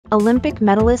Olympic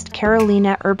medalist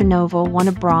Karolína Erbanová won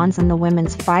a bronze in the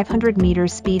women's 500-meter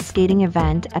speed skating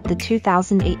event at the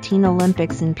 2018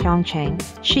 Olympics in Pyeongchang.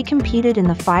 She competed in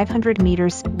the 500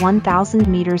 meters, 1,000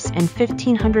 meters and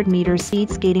 1,500 meters speed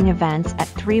skating events at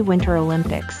 3 Winter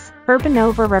Olympics.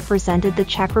 Erbanová represented the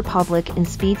Czech Republic in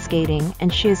speed skating,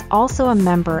 and she is also a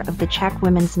member of the Czech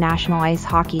women's national ice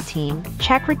hockey team.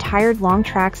 Czech retired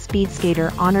long-track speed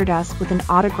skater honored us with an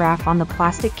autograph on the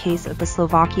plastic case of the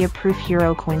Slovakia Proof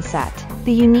Hero coin set.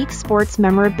 The unique sports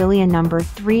memorabilia number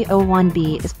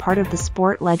 301B is part of the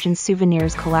Sport Legends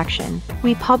Souvenirs collection.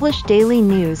 We publish daily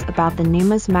news about the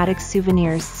numismatic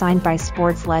souvenirs signed by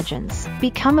sports legends.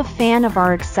 Become a fan of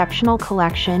our exceptional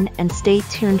collection and stay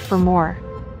tuned for more.